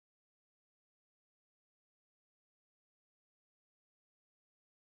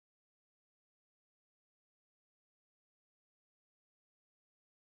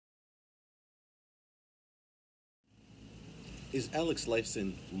Is Alex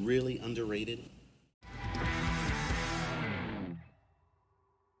Lifeson really underrated?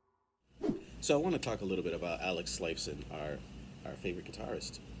 So I want to talk a little bit about Alex Lifeson, our favorite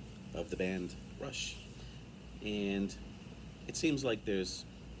guitarist of the band Rush. And it seems like there's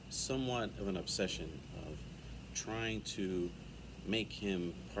somewhat of an obsession of trying to make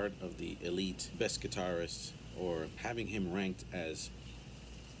him part of the elite best guitarists or having him ranked as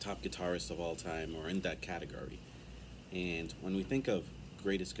top guitarist of all time or in that category. And when we think of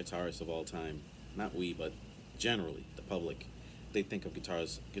greatest guitarists of all time, not we, but generally the public, they think of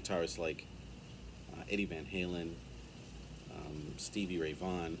guitarists like Eddie Van Halen, Stevie Ray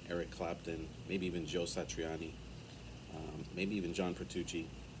Vaughan, Eric Clapton, maybe even Joe Satriani, maybe even John Petrucci.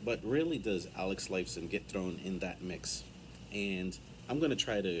 But rarely does Alex Lifeson get thrown in that mix. And I'm going to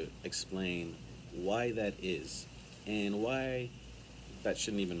try to explain why that is and why that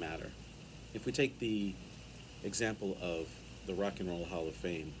shouldn't even matter. If we take the example of the Rock and Roll Hall of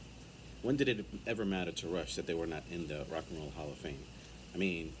Fame, when did it ever matter to Rush that they were not in the Rock and Roll Hall of Fame? I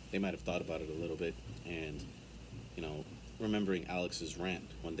mean, they might have thought about it a little bit, and, you know, remembering Alex's rant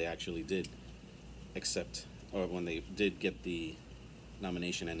when they actually did accept, or when they did get the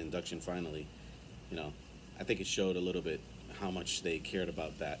nomination and induction finally, you know, I think it showed a little bit how much they cared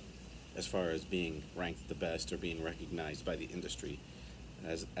about that as far as being ranked the best or being recognized by the industry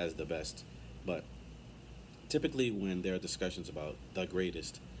as the best. But typically, when there are discussions about the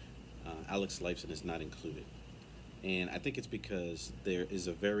greatest, Alex Lifeson is not included. And I think it's because there is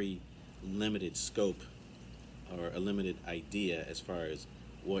a very limited scope or a limited idea as far as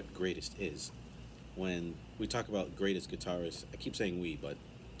what greatest is. When we talk about greatest guitarists, I keep saying we, but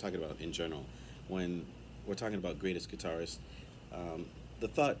talking about in general, when we're talking about greatest guitarists, the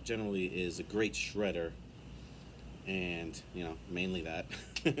thought generally is a great shredder, and mainly that,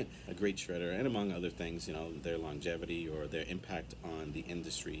 a great shredder, and among other things, their longevity or their impact on the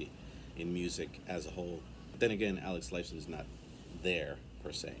industry in music as a whole. But then again, Alex Lifeson is not there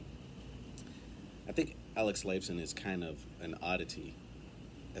per se. I think Alex Lifeson is kind of an oddity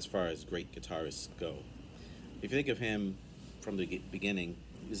as far as great guitarists go. If you think of him from the beginning,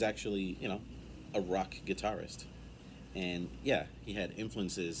 he's actually, a rock guitarist. And yeah, he had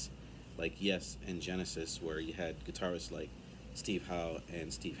influences like Yes and Genesis, where you had guitarists like Steve Howe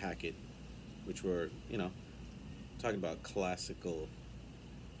and Steve Hackett, which were, talking about classical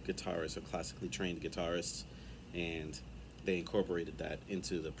guitarists or classically trained guitarists, and they incorporated that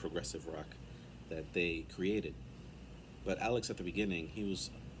into the progressive rock that they created. But Alex, at the beginning, he was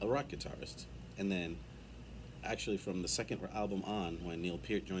a rock guitarist. And then, actually, from the second album on, when Neil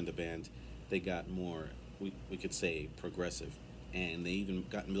Peart joined the band, they got more, we could say, progressive. And they even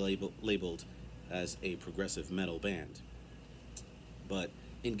got labeled as a progressive metal band. But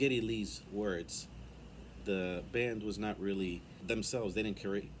in Geddy Lee's words, the band was not really themselves, they didn't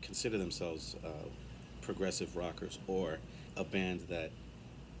consider themselves progressive rockers or a band that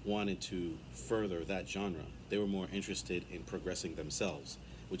wanted to further that genre. They were more interested in progressing themselves,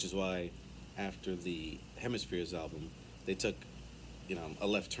 which is why after the Hemispheres album, they took, a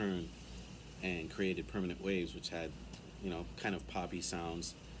left turn and created Permanent Waves, which had, kind of poppy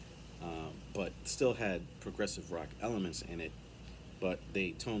sounds, but still had progressive rock elements in it. But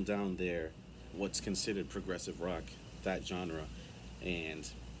they toned down their what's considered progressive rock, that genre, and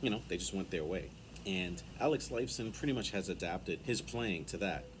they just went their way. And Alex Lifeson pretty much has adapted his playing to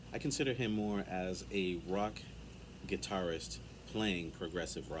that. I consider him more as a rock guitarist playing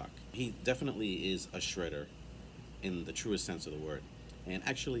progressive rock. He definitely is a shredder in the truest sense of the word. And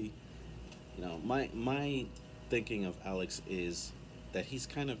actually, my thinking of Alex is that he's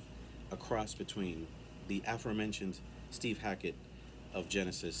kind of a cross between the aforementioned Steve Hackett of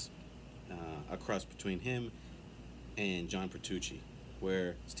Genesis, a cross between him and John Petrucci,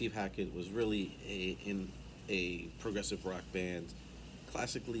 where Steve Hackett was really in a progressive rock band,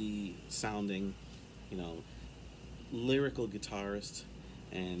 classically sounding, lyrical guitarist,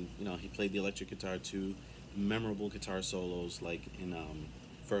 and he played the electric guitar too, memorable guitar solos like in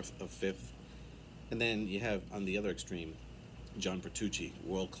Firth of Fifth. And then you have on the other extreme John Petrucci,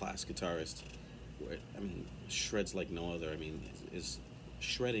 world-class guitarist, where shreds like no other. His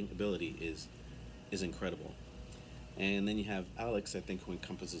shredding ability is incredible. And then you have Alex, I think, who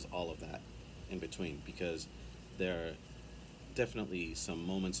encompasses all of that in between, because there are definitely some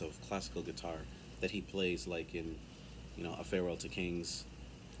moments of classical guitar that he plays, like in, A Farewell to Kings,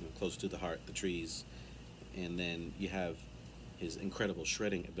 Close to the Heart, The Trees. And then you have his incredible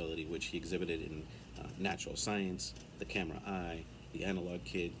shredding ability, which he exhibited in Natural Science, The Camera Eye, The Analog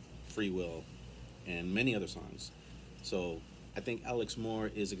Kid, Free Will, and many other songs. So I think Alex Moore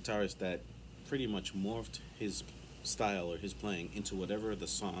is a guitarist that pretty much morphed his style or his playing into whatever the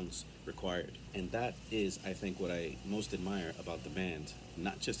songs required. And that is, I think, what I most admire about the band,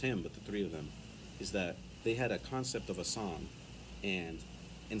 not just him, but the three of them, is that they had a concept of a song, and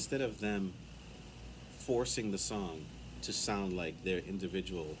instead of them forcing the song to sound like their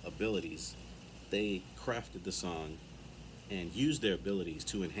individual abilities, they crafted the song and used their abilities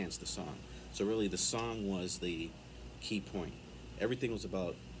to enhance the song. So really, the song was the key point. Everything was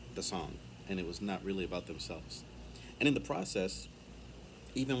about the song, and it was not really about themselves. And in the process,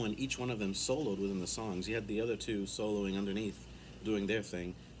 even when each one of them soloed within the songs, you had the other two soloing underneath, doing their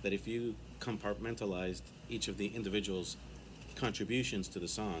thing. That if you compartmentalized each of the individuals' contributions to the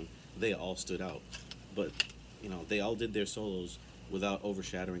song, they all stood out. But they all did their solos without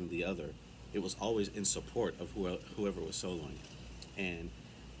overshadowing the other. It was always in support of whoever was soloing. And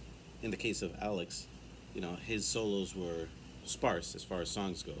in the case of Alex, his solos were sparse as far as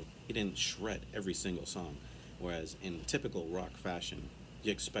songs go. He didn't shred every single song. Whereas in typical rock fashion,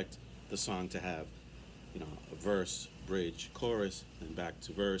 you expect the song to have, a verse, bridge, chorus, then back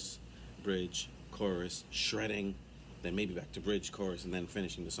to verse, bridge, chorus, shredding, then maybe back to bridge, chorus, and then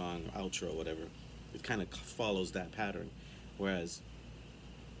finishing the song or outro or whatever. It kind of follows that pattern. Whereas,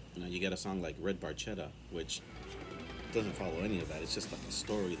 you get a song like Red Barchetta, which doesn't follow any of that. It's just like a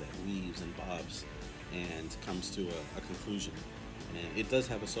story that weaves and bobs and comes to a conclusion. And it does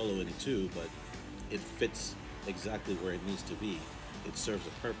have a solo in it too, but it fits exactly where it needs to be. It serves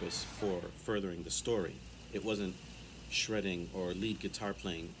a purpose for furthering the story. It wasn't shredding or lead guitar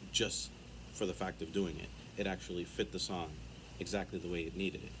playing just for the fact of doing it. It actually fit the song exactly the way it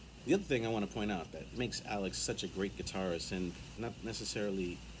needed it. The other thing I want to point out that makes Alex such a great guitarist, and not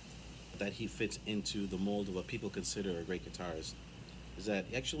necessarily that he fits into the mold of what people consider a great guitarist, is that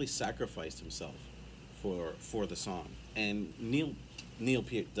he actually sacrificed himself for the song. And Neil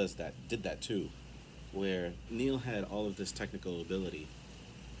Peart did that too, where Neil had all of this technical ability,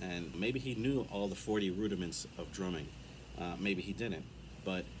 and maybe he knew all the 40 rudiments of drumming, maybe he didn't,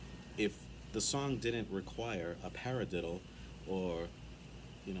 but if the song didn't require a paradiddle or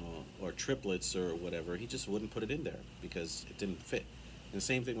triplets or whatever, he just wouldn't put it in there because it didn't fit. And the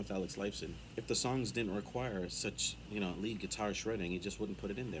same thing with Alex Lifeson. If the songs didn't require such, lead guitar shredding, he just wouldn't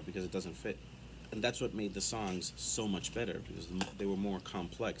put it in there because it doesn't fit. And that's what made the songs so much better, because they were more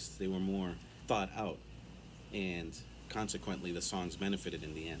complex, they were more thought out, and consequently the songs benefited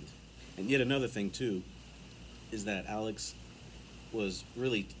in the end. And yet another thing too is that Alex was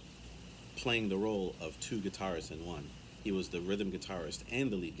really playing the role of two guitarists in one. He was the rhythm guitarist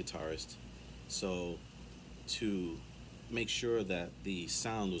and the lead guitarist, so to make sure that the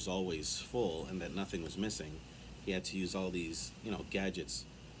sound was always full and that nothing was missing, he had to use all these gadgets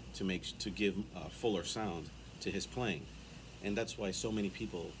to give a fuller sound to his playing. And that's why so many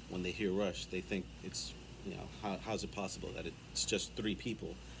people, when they hear Rush, they think it's, how's it possible that it's just three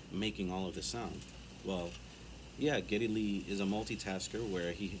people making all of this sound? Well, yeah, Geddy Lee is a multitasker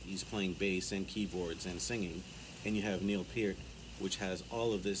where he's playing bass and keyboards and singing, and you have Neil Peart, which has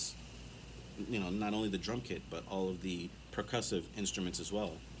all of this, not only the drum kit, but all of the percussive instruments as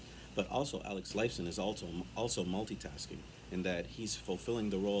well. But also Alex Lifeson is also multitasking, in that he's fulfilling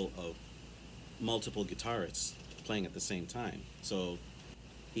the role of multiple guitarists playing at the same time. So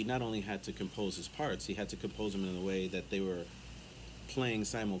he not only had to compose his parts, he had to compose them in a way that they were playing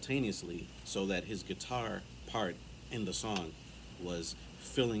simultaneously, so that his guitar part in the song was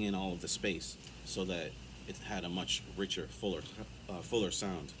filling in all of the space, so that it had a much richer, fuller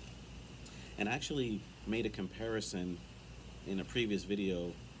sound. And I actually made a comparison in a previous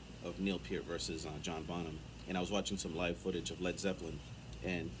video of Neil Peart versus John Bonham, and I was watching some live footage of Led Zeppelin,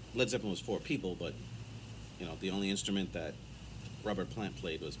 and Led Zeppelin was four people, but the only instrument that Robert Plant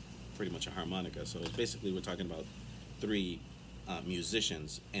played was pretty much a harmonica. So it's basically, we're talking about three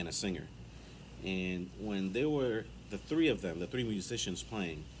musicians and a singer. And when there were the three musicians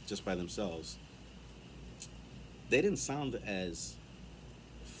playing just by themselves, they didn't sound as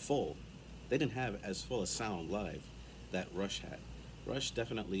full. They didn't have as full a sound live that Rush had. Rush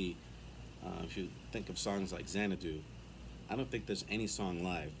definitely, if you think of songs like Xanadu, I don't think there's any song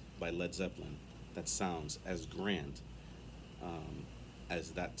live by Led Zeppelin that sounds as grand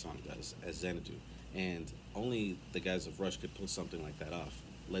as that song does, as Xanadu. And only the guys of Rush could pull something like that off.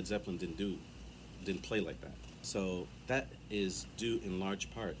 Led Zeppelin didn't play like that. So that is due in large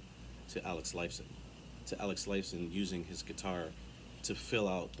part to Alex Lifeson. To Alex Lifeson using his guitar to fill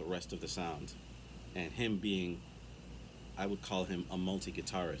out the rest of the sound. And him being, I would call him a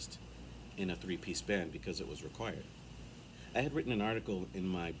multi-guitarist in a three-piece band because it was required. I had written an article in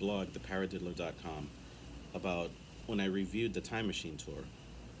my blog, theparadiddler.com, about when I reviewed the Time Machine tour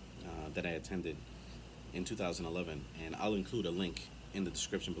that I attended in 2011, and I'll include a link in the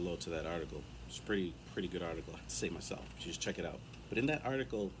description below to that article. It's a pretty good article, I have to say myself. You should just check it out. But in that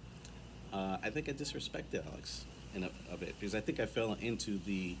article, I think I disrespected Alex a bit because I think I fell into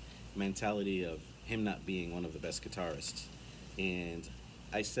the mentality of him not being one of the best guitarists. And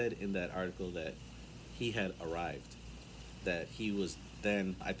I said in that article that he had arrived, that he was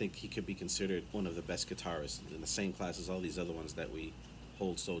then, I think he could be considered one of the best guitarists in the same class as all these other ones that we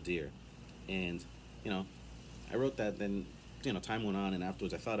hold so dear. And, you know, I wrote that, then, time went on, and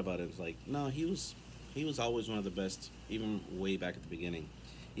afterwards I thought about it. It was like, no, he was always one of the best, even way back at the beginning.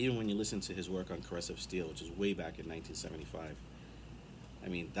 Even when you listen to his work on Caress of Steel, which is way back in 1975. I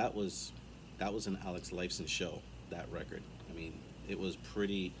mean, that was an Alex Lifeson show, that record. I mean, it was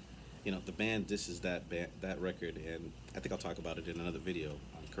pretty, the band disses that record, and I think I'll talk about it in another video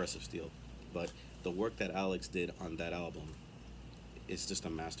on Caress of Steel. But the work that Alex did on that album is just a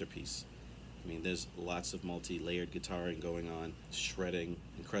masterpiece. I mean, there's lots of multi-layered guitaring going on, shredding,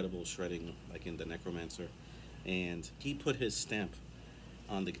 incredible shredding, like in The Necromancer. And he put his stamp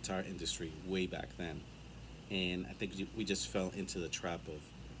on the guitar industry way back then. And I think we just fell into the trap of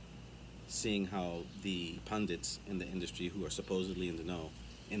seeing how the pundits in the industry who are supposedly in the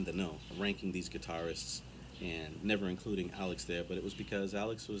know, ranking these guitarists and never including Alex there, but it was because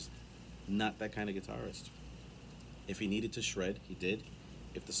Alex was not that kind of guitarist. If he needed to shred, he did.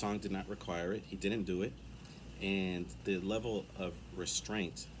 If the song did not require it, he didn't do it. And the level of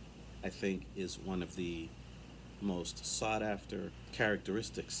restraint, I think, is one of the most sought after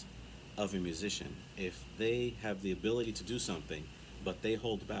characteristics of a musician. If they have the ability to do something, but they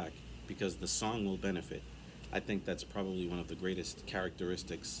hold back because the song will benefit, I think that's probably one of the greatest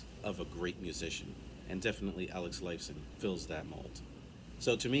characteristics of a great musician. And definitely Alex Lifeson fills that mold.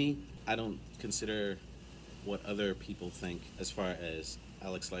 So to me, I don't consider what other people think as far as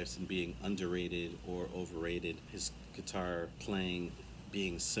Alex Lifeson being underrated or overrated, his guitar playing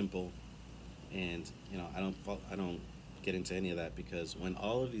being simple. And I don't get into any of that, because when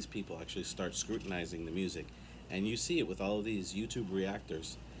all of these people actually start scrutinizing the music, and you see it with all of these YouTube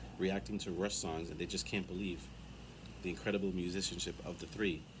reactors reacting to Rush songs, and they just can't believe the incredible musicianship of the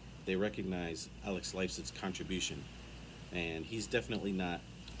three. They recognize Alex Lifeson's contribution, and he's definitely not,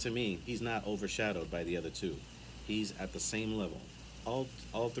 to me, he's not overshadowed by the other two. He's at the same level. All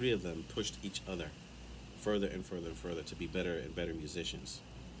three of them pushed each other further and further and further to be better and better musicians.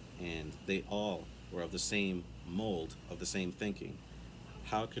 And they all were of the same mold, of the same thinking.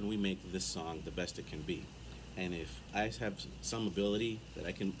 How can we make this song the best it can be? And if I have some ability that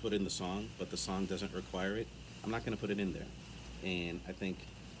I can put in the song, but the song doesn't require it, I'm not going to put it in there. And I think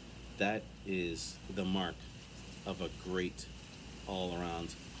that is the mark of a great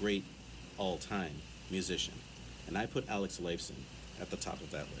all-around, great all-time musician. And I put Alex Lifeson at the top of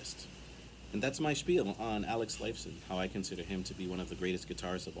that list. And that's my spiel on Alex Lifeson, how I consider him to be one of the greatest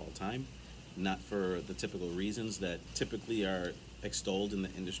guitarists of all time. Not for the typical reasons that typically are extolled in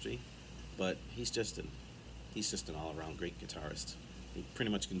the industry, but he's just an all-around great guitarist. He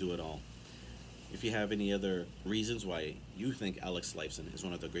pretty much can do it all. If you have any other reasons why you think Alex Lifeson is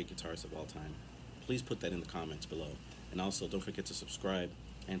one of the great guitarists of all time, please put that in the comments below. And also, don't forget to subscribe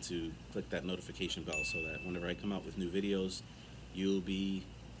and to click that notification bell so that whenever I come out with new videos, you'll be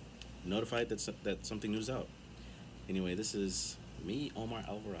notified that something new's out. Anyway, this is me, Omar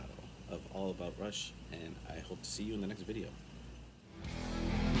Alvarado, of All About Rush, and I hope to see you in the next video.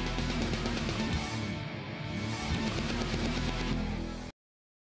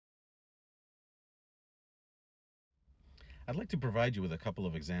 I'd like to provide you with a couple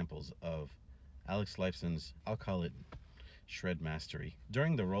of examples of Alex Lifeson's, I'll call it, shred mastery.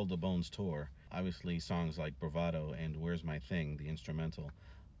 During the Roll the Bones tour, obviously songs like Bravado and Where's My Thing, the instrumental,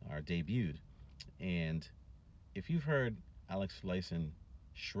 are debuted. And if you've heard Alex Lifeson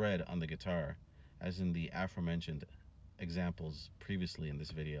shred on the guitar, as in the aforementioned examples previously in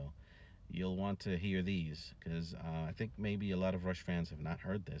this video, you'll want to hear these, because I think maybe a lot of Rush fans have not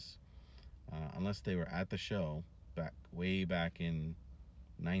heard this, unless they were at the show way back in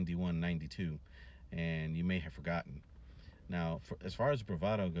 91, 92, and you may have forgotten. Now, as far as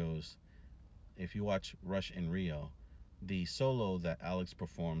Bravado goes, if you watch Rush in Rio, the solo that Alex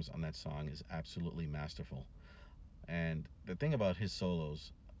performs on that song is absolutely masterful. And the thing about his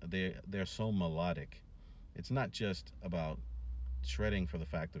solos, they're so melodic. It's not just about shredding for the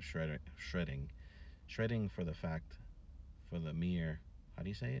fact of shredding for the mere, how do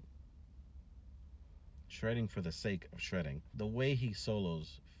you say it? Shredding for the sake of shredding. The way he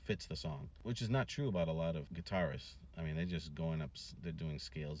solos fits the song, which is not true about a lot of guitarists. I mean, they're just going up, they're doing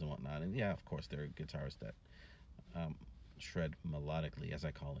scales and whatnot. And yeah, of course, there are guitarists that shred melodically, as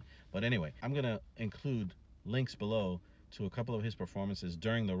I call it. But anyway, I'm going to include links below to a couple of his performances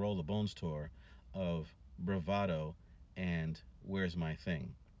during the Roll the Bones tour of Bravado and Where's My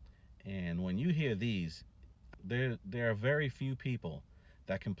Thing. And when you hear these, there are very few people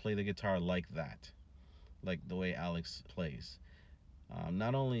that can play the guitar like that, like the way Alex plays.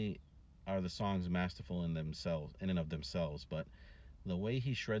 Not only are the songs masterful in themselves, in and of themselves, but the way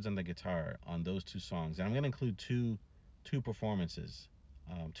he shreds on the guitar on those two songs. And I'm going to include two performances,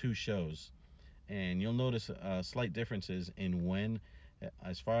 two shows, and you'll notice slight differences in when,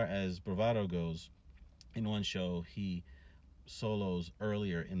 as far as Bravado goes. In one show, he solos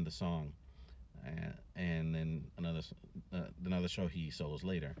earlier in the song, and then another show he solos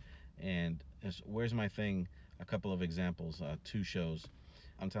later. And Where's My Thing? A couple of examples, two shows.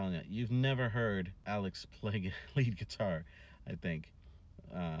 I'm telling you, you've never heard Alex play lead guitar, I think,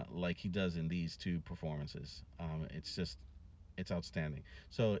 like he does in these two performances. It's outstanding.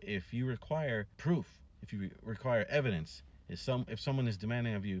 So if you require proof, if you require evidence, if someone is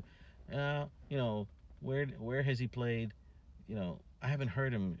demanding of you, you know, where has he played? I haven't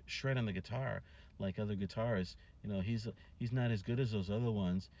heard him shred on the guitar like other guitarists. He's not as good as those other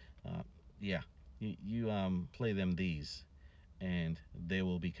ones. Yeah, you play them these, and they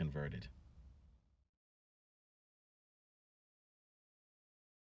will be converted.